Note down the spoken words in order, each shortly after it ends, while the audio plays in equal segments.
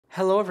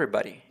Hello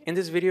everybody! In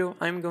this video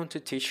I'm going to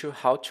teach you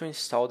how to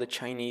install the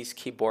Chinese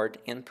keyboard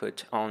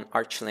input on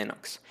Arch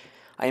Linux.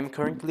 I am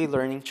currently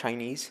learning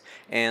Chinese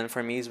and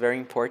for me it's very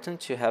important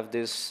to have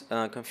this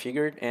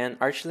configured, and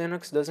Arch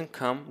Linux doesn't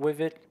come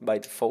with it by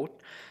default,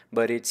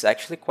 but it's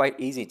actually quite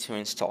easy to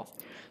install.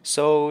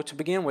 So to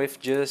begin with,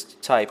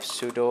 just type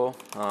sudo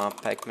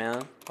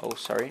pacman,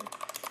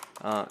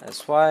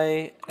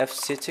 sy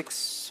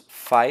fcitx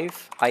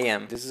 5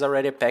 im. This is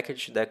already a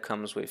package that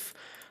comes with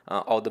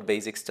all the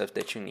basic stuff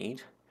that you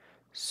need.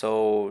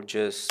 So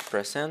just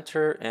press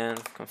enter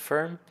and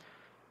confirm.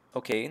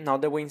 Okay, now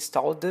that we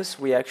installed this,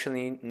 we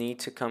actually need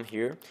to come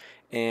here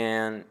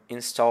and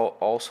install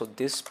also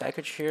this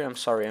package here. I'm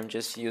sorry, I'm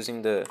just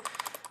using the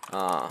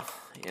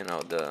you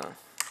know the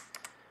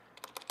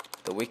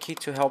wiki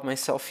to help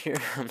myself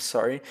here. I'm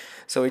sorry.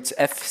 So it's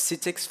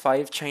fcitx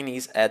 5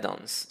 Chinese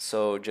add-ons.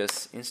 So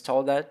just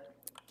install that,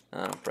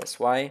 press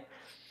Y,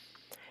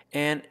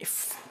 and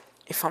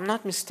if I'm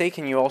not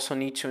mistaken, you also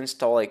need to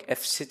install like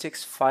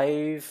fcitx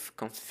 5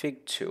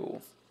 config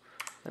tool.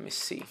 Let me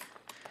see.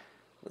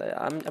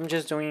 I'm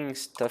just doing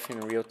stuff in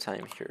real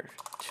time here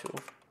too.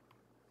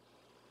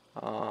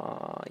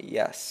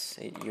 Yes,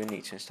 you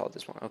need to install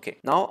this one. Okay,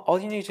 now all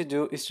you need to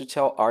do is to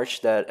tell Arch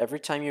that every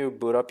time you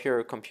boot up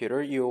your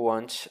computer, you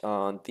want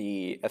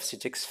the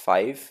fcitx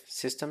 5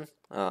 system,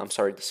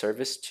 the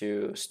service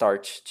to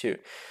start too.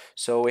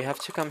 So we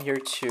have to come here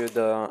to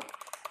the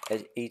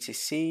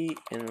etc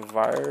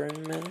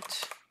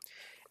environment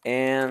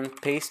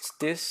and paste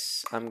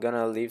this. I'm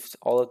gonna leave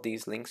all of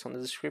these links on the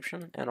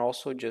description and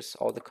also just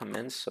all the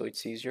commands so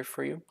it's easier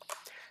for you.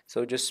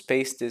 So just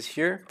paste this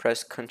here,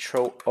 press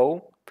Ctrl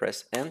O,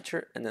 press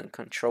enter, and then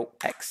Ctrl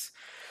X.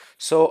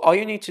 So all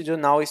you need to do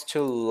now is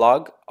to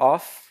log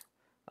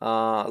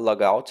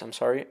out, I'm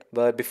sorry.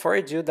 But before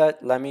I do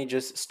that, let me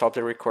just stop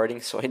the recording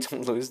so I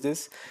don't lose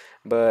this.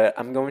 But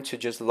I'm going to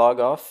just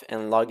log off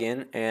and log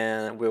in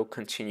and we'll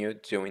continue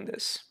doing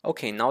this.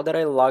 Okay, now that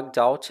I logged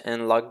out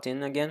and logged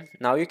in again,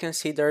 now you can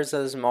see there's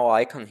a small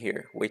icon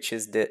here, which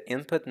is the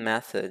input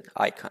method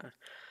icon.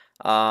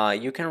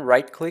 You can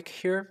right click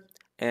here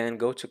and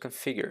go to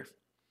configure.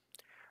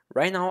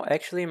 Right now,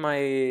 actually,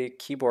 my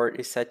keyboard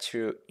is set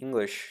to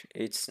English.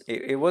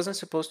 It wasn't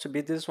supposed to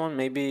be this one.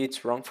 Maybe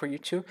it's wrong for you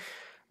too.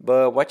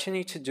 But what you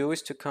need to do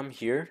is to come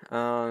here,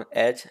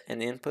 add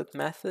an input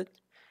method,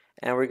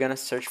 and we're gonna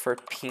search for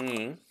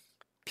pinyin.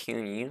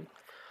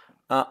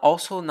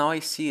 Also, now I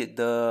see it,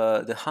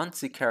 the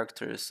Hanzi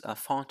characters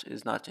font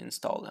is not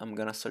installed. I'm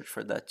gonna search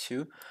for that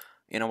too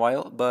in a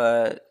while.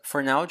 But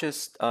for now,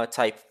 just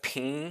type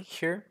pin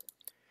here.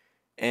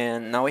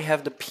 And now we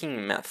have the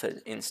pin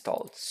method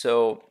installed.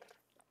 So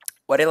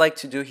what I like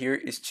to do here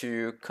is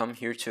to come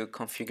here to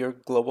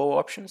configure global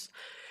options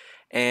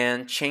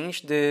and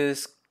change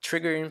this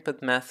trigger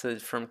input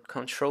method from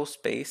control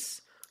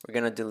space. We're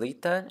gonna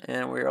delete that,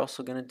 and we're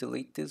also gonna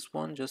delete this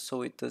one just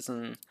so it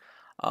doesn't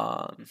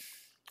and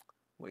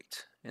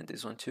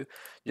this one too,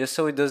 just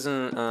so it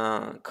doesn't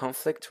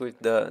conflict with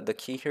the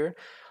key here.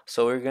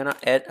 So we're gonna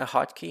add a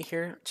hotkey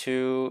here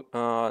to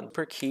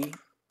per key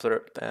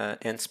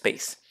and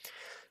space.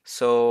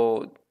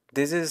 So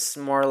this is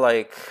more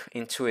like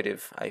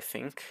intuitive, I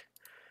think,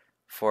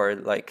 for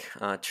like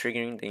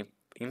triggering the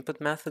input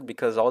method,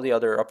 because all the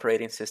other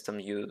operating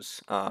systems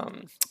use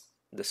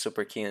the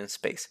super key and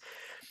space.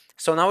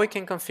 So now we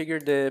can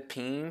configure the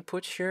pin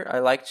input here. I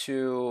like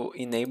to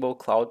enable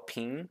cloud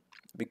pin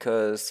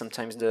because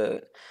sometimes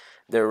the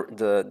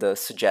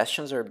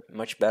suggestions are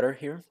much better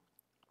here.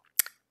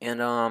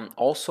 And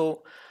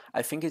also,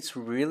 I think it's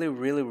really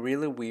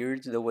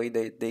weird the way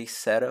they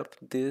set up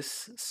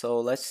this. So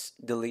let's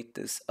delete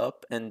this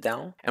up and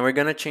down. And we're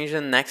gonna change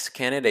the next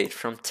candidate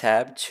from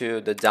tab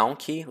to the down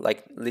key,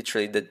 like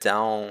literally the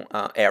down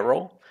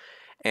arrow,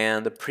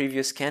 and the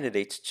previous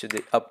candidate to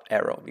the up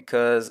arrow,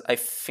 because I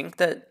think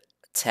that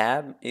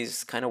tab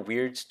is kind of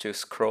weird to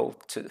scroll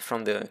to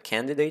from the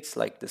candidates,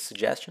 like the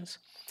suggestions.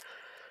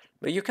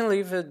 But you can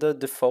leave it the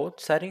default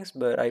settings,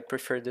 but I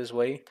prefer this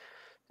way.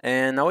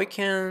 And now we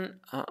can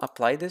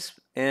apply this,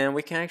 and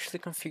we can actually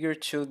configure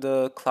to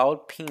the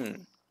cloud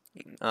pin.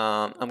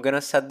 I'm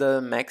gonna set the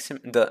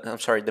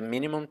the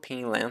minimum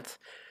pin length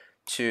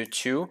to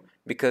 2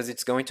 because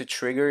it's going to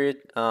trigger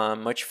it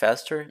much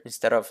faster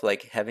instead of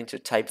like having to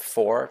type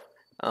 4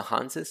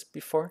 Hanses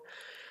before.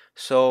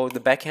 So the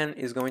backend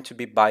is going to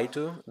be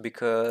Baidu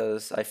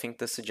because I think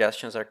the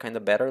suggestions are kind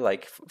of better,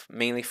 like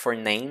mainly for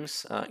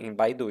names in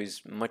Baidu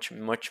is much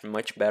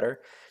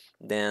better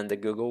than the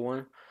Google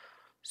one.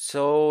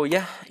 So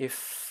yeah,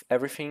 if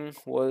everything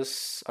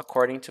was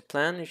according to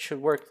plan, it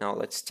should work now.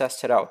 Let's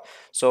test it out.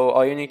 So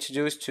all you need to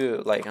do is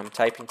to, like, I'm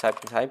typing.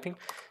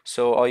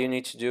 So all you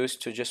need to do is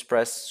to just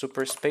press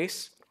super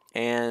space,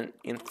 and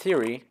in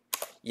theory,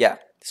 yeah.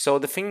 So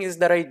the thing is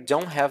that I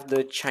don't have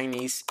the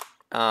Chinese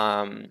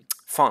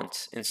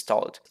font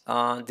installed.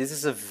 This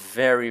is a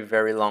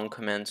very long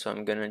command, so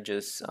I'm gonna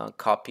just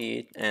copy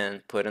it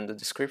and put in the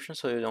description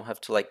so you don't have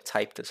to like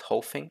type this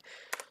whole thing.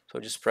 So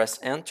just press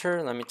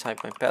enter. Let me type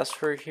my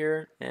password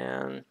here,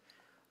 and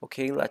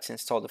okay, let's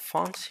install the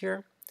fonts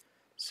here.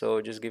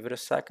 so just give it a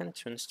second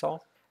to install.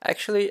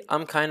 Actually,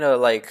 I'm kind of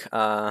like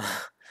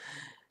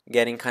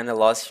getting kind of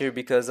lost here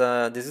because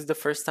this is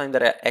the first time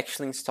that I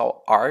actually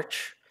install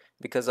Arch,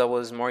 because I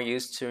was more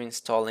used to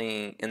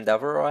installing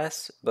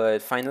EndeavourOS,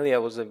 but finally I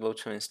was able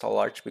to install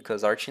Arch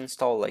because Arch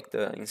install, like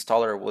the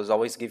installer, was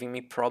always giving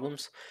me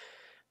problems,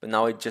 but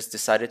now it just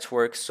decided to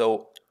work.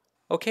 So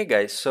okay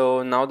guys,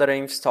 so now that I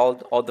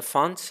installed all the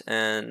fonts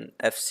and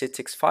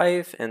fcitx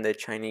 5 and the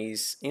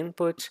Chinese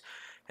input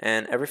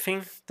and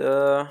everything,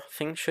 the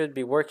thing should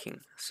be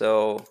working.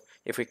 So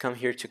if we come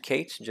here to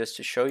Kate, just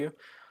to show you,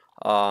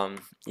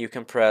 you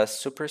can press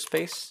super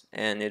space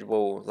and it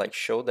will like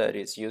show that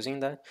it's using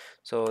that.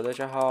 So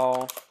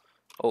how,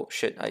 oh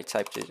shit, I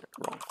typed it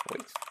wrong,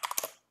 wait.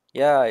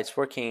 Yeah, it's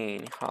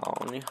working.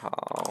 Ni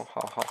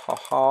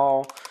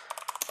hao,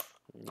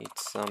 need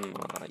some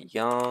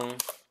yang.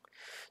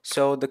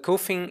 So the cool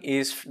thing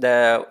is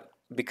that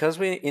because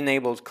we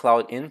enabled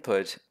cloud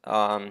input,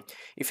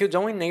 if you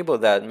don't enable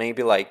that,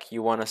 maybe like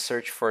you want to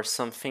search for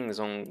some things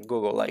on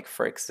Google, like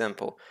for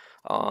example,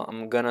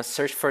 I'm gonna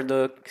search for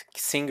the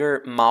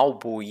singer Mao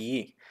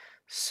Buyi.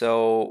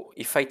 So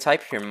if I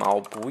type here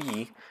Mao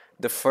Buyi,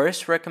 the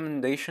first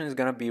recommendation is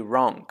gonna be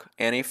wrong,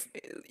 and if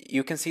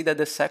you can see that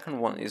the second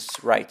one is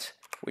right,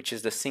 which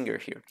is the singer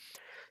here.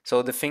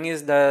 So the thing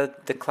is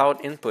that the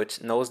cloud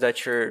input knows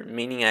that you're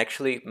meaning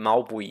actually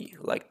Mao Bui,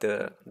 like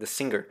the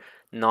singer,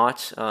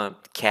 not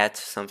cat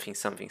something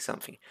something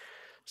something.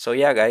 So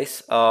yeah,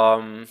 guys,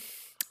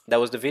 that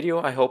was the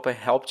video. I hope I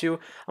helped you.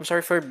 I'm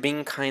sorry for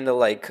being kind of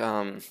like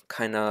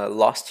kind of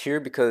lost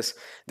here because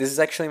this is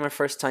actually my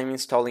first time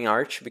installing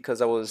Arch, because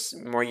I was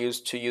more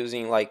used to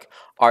using like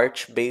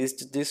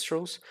Arch-based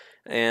distros,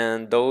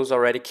 and those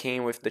already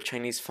came with the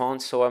Chinese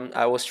fonts. So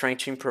I was trying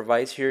to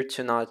improvise here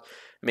to not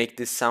make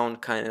this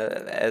sound kind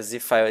of as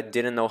if I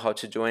didn't know how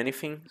to do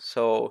anything.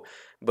 So,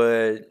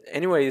 but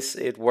anyways,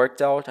 it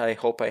worked out. I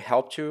hope I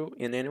helped you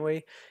in any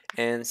way,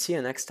 and see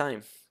you next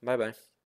time. Bye bye.